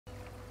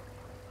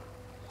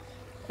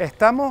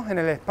Estamos en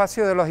el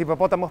espacio de los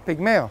hipopótamos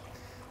pigmeos,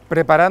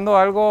 preparando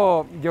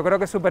algo yo creo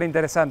que súper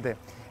interesante.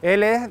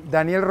 Él es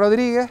Daniel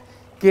Rodríguez,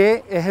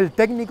 que es el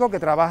técnico que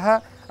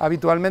trabaja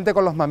habitualmente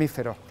con los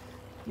mamíferos.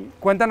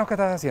 Cuéntanos qué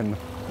estás haciendo.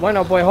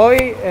 Bueno, pues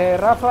hoy,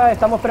 Rafa,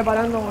 estamos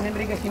preparando un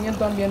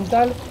enriquecimiento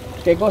ambiental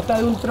que consta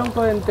de un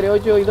tronco de entre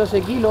 8 y 12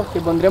 kilos que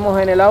pondremos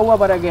en el agua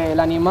para que el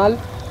animal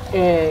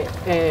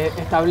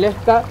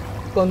establezca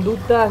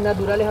conductas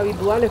naturales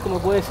habituales, como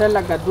puede ser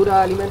la captura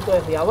de alimentos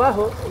desde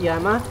abajo, y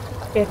además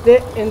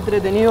esté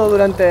entretenido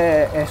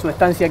durante su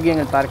estancia aquí en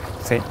el parque.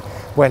 Sí,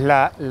 pues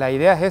la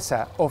idea es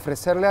esa,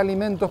 ofrecerle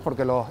alimentos,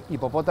 porque los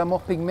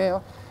hipopótamos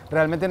pigmeos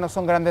realmente no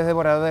son grandes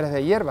devoradores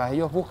de hierbas,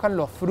 ellos buscan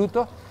los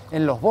frutos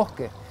en los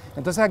bosques.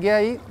 Entonces aquí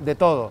hay de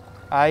todo,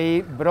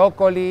 hay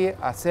brócoli,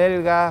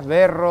 acelgas,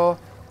 berros,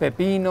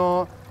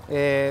 pepino,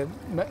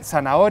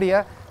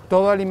 zanahoria,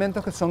 todos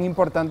alimentos que son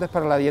importantes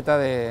para la dieta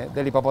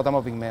del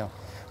hipopótamo pigmeo.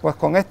 Pues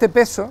con este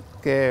peso,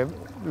 que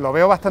lo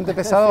veo bastante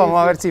pesado,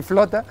 vamos a ver si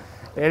flota,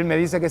 él me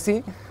dice que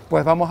sí,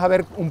 pues vamos a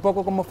ver un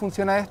poco cómo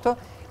funciona esto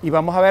y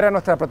vamos a ver a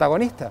nuestra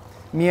protagonista,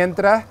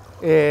 mientras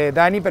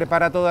Dani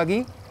prepara todo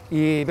aquí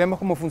y vemos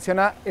cómo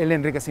funciona el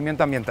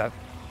enriquecimiento ambiental.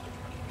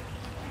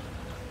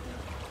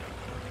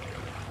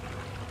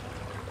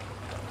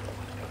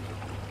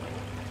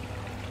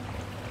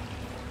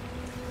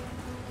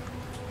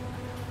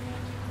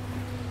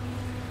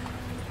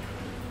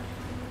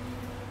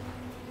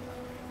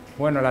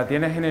 Bueno, la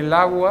tienes en el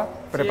agua,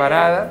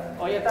 preparada.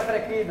 Sí, hoy está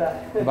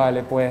fresquita.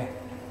 Vale, pues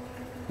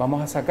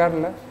vamos a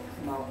sacarla.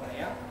 Vamos para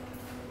allá.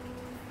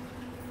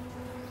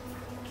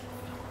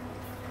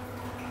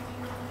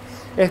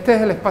 Este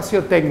es el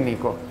espacio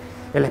técnico.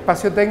 El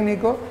espacio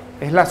técnico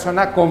es la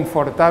zona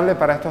confortable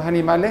para estos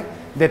animales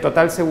de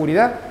total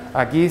seguridad.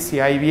 Aquí, si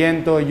hay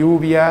viento,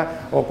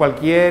 lluvia o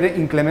cualquier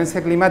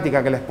inclemencia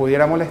climática que les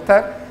pudiera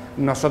molestar,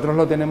 nosotros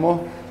lo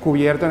tenemos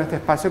cubierto en este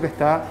espacio que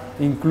está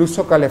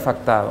incluso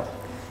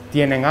calefactado.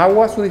 Tienen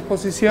agua a su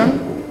disposición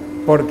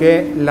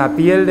porque la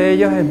piel de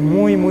ellos es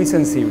muy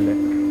sensible.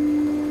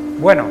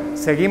 Bueno,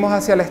 seguimos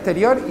hacia el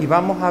exterior y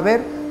vamos a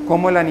ver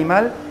cómo el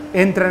animal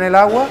entra en el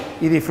agua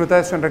y disfruta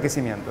de su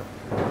enriquecimiento.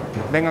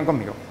 Vengan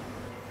conmigo.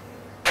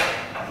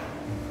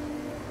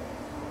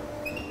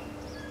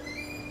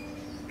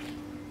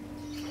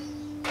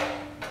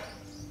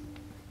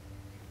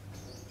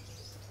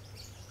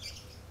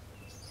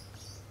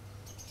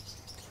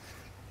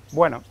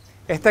 Bueno,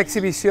 esta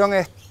exhibición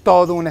es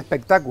todo un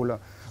espectáculo,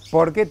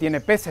 porque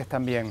tiene peces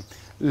también.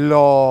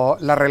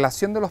 La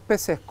relación de los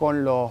peces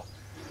con los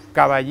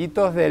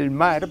caballitos del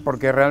mar,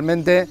 porque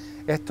realmente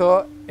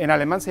esto en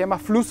alemán se llama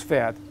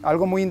Flusspferd,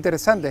 algo muy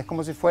interesante, es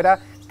como si fuera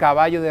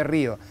caballo de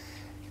río.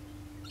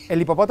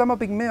 El hipopótamo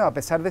pigmeo, a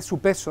pesar de su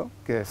peso,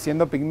 que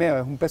siendo pigmeo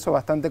es un peso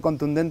bastante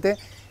contundente,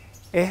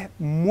 es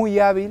muy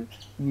hábil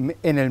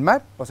en el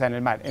mar,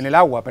 en el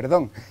agua,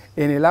 perdón.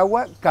 En el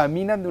agua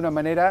caminan de una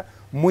manera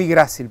muy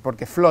grácil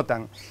porque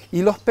flotan,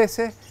 y los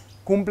peces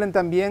cumplen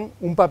también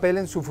un papel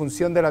en su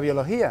función de la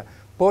biología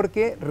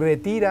porque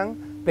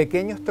retiran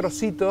pequeños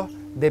trocitos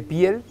de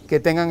piel que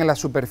tengan en la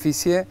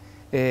superficie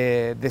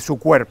de su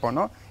cuerpo,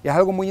 ¿no? Y es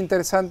algo muy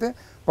interesante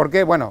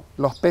porque, bueno,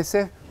 los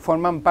peces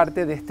forman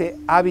parte de este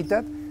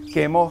hábitat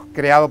que hemos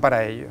creado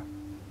para ellos.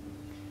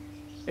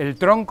 El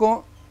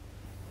tronco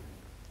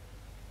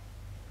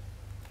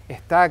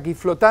está aquí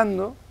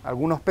flotando,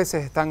 algunos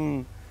peces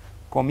están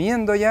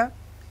comiendo ya,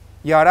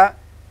 y ahora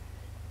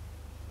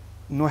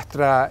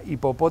nuestra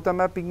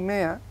hipopótama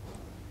pigmea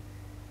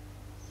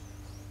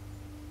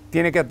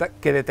tiene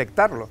que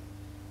detectarlo.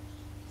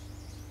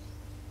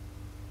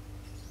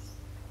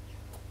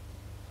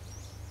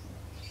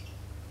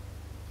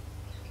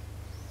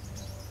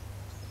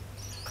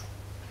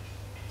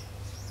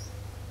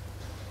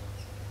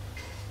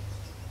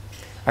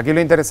 Aquí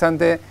lo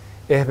interesante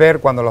es ver,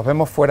 cuando los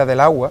vemos fuera del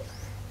agua,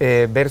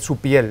 ver su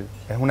piel.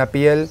 Es una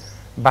piel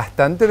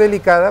bastante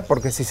delicada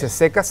porque si se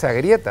seca se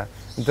agrieta.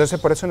 Entonces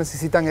por eso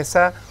necesitan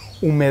esa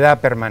humedad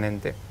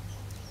permanente.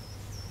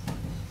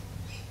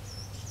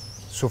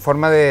 Su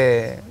forma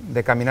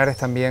de caminar es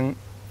también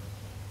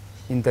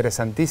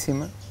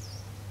interesantísima,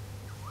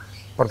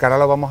 porque ahora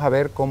lo vamos a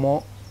ver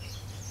cómo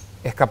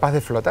es capaz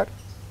de flotar.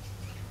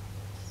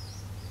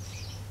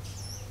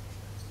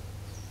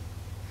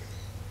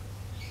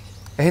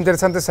 Es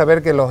interesante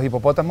saber que los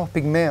hipopótamos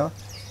pigmeos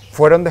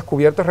fueron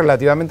descubiertos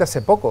relativamente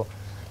hace poco,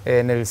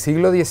 en el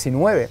siglo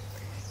XIX,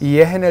 y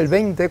es en el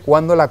XX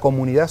cuando la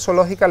comunidad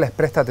zoológica les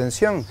presta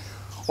atención.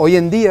 Hoy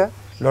en día,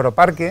 Loro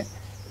Parque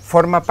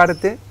forma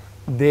parte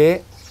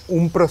de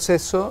un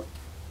proceso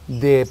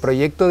de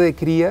proyecto de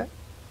cría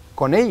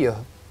con ellos,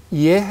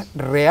 y es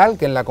real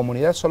que en la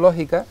comunidad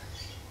zoológica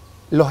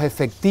los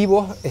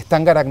efectivos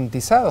están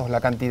garantizados. La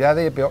cantidad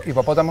de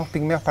hipopótamos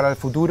pigmeos para el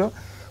futuro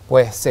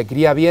pues se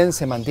cría bien,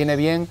 se mantiene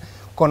bien.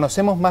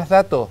 Conocemos más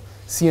datos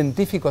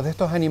científicos de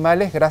estos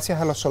animales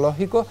gracias a los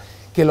zoológicos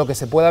que lo que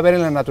se pueda ver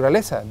en la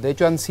naturaleza. De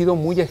hecho, han sido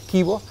muy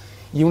esquivos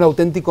y un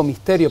auténtico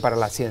misterio para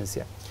la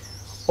ciencia.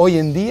 Hoy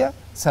en día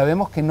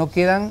sabemos que no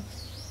quedan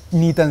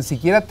ni tan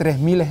siquiera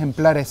 3.000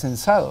 ejemplares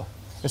censados.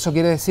 Eso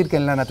quiere decir que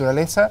en la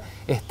naturaleza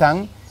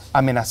están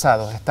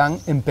amenazados, están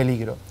en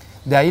peligro.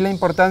 De ahí la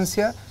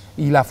importancia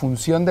y la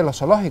función de los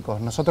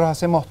zoológicos. Nosotros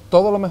hacemos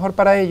todo lo mejor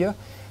para ellos,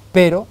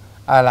 pero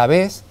a la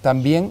vez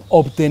también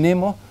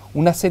obtenemos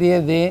una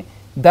serie de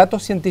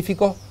datos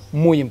científicos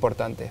muy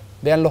importantes.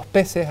 Vean los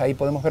peces, ahí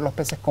podemos ver los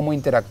peces cómo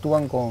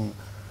interactúan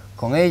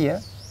con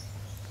ella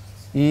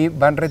y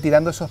van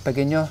retirando esos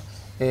pequeños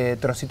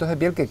trocitos de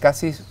piel que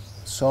casi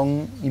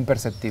son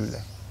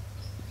imperceptibles.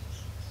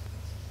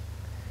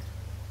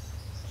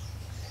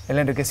 El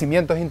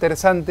enriquecimiento es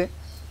interesante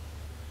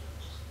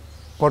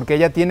porque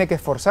ella tiene que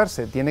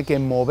esforzarse, tiene que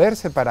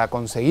moverse para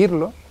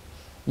conseguirlo,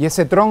 y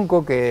ese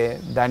tronco que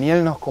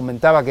Daniel nos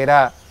comentaba que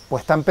era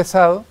pues tan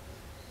pesado,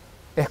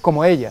 es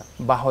como ella,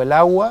 bajo el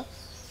agua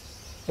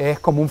es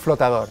como un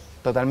flotador,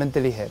 totalmente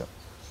ligero.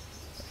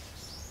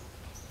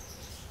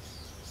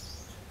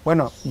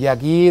 Bueno, y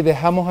aquí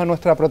dejamos a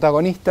nuestra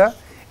protagonista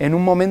en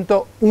un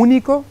momento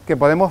único que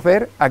podemos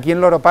ver aquí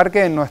en Loro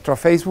Parque en nuestro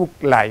Facebook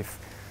Live.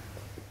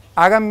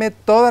 Háganme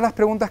todas las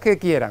preguntas que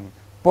quieran,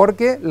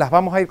 porque las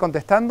vamos a ir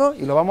contestando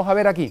y lo vamos a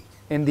ver aquí,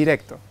 en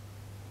directo.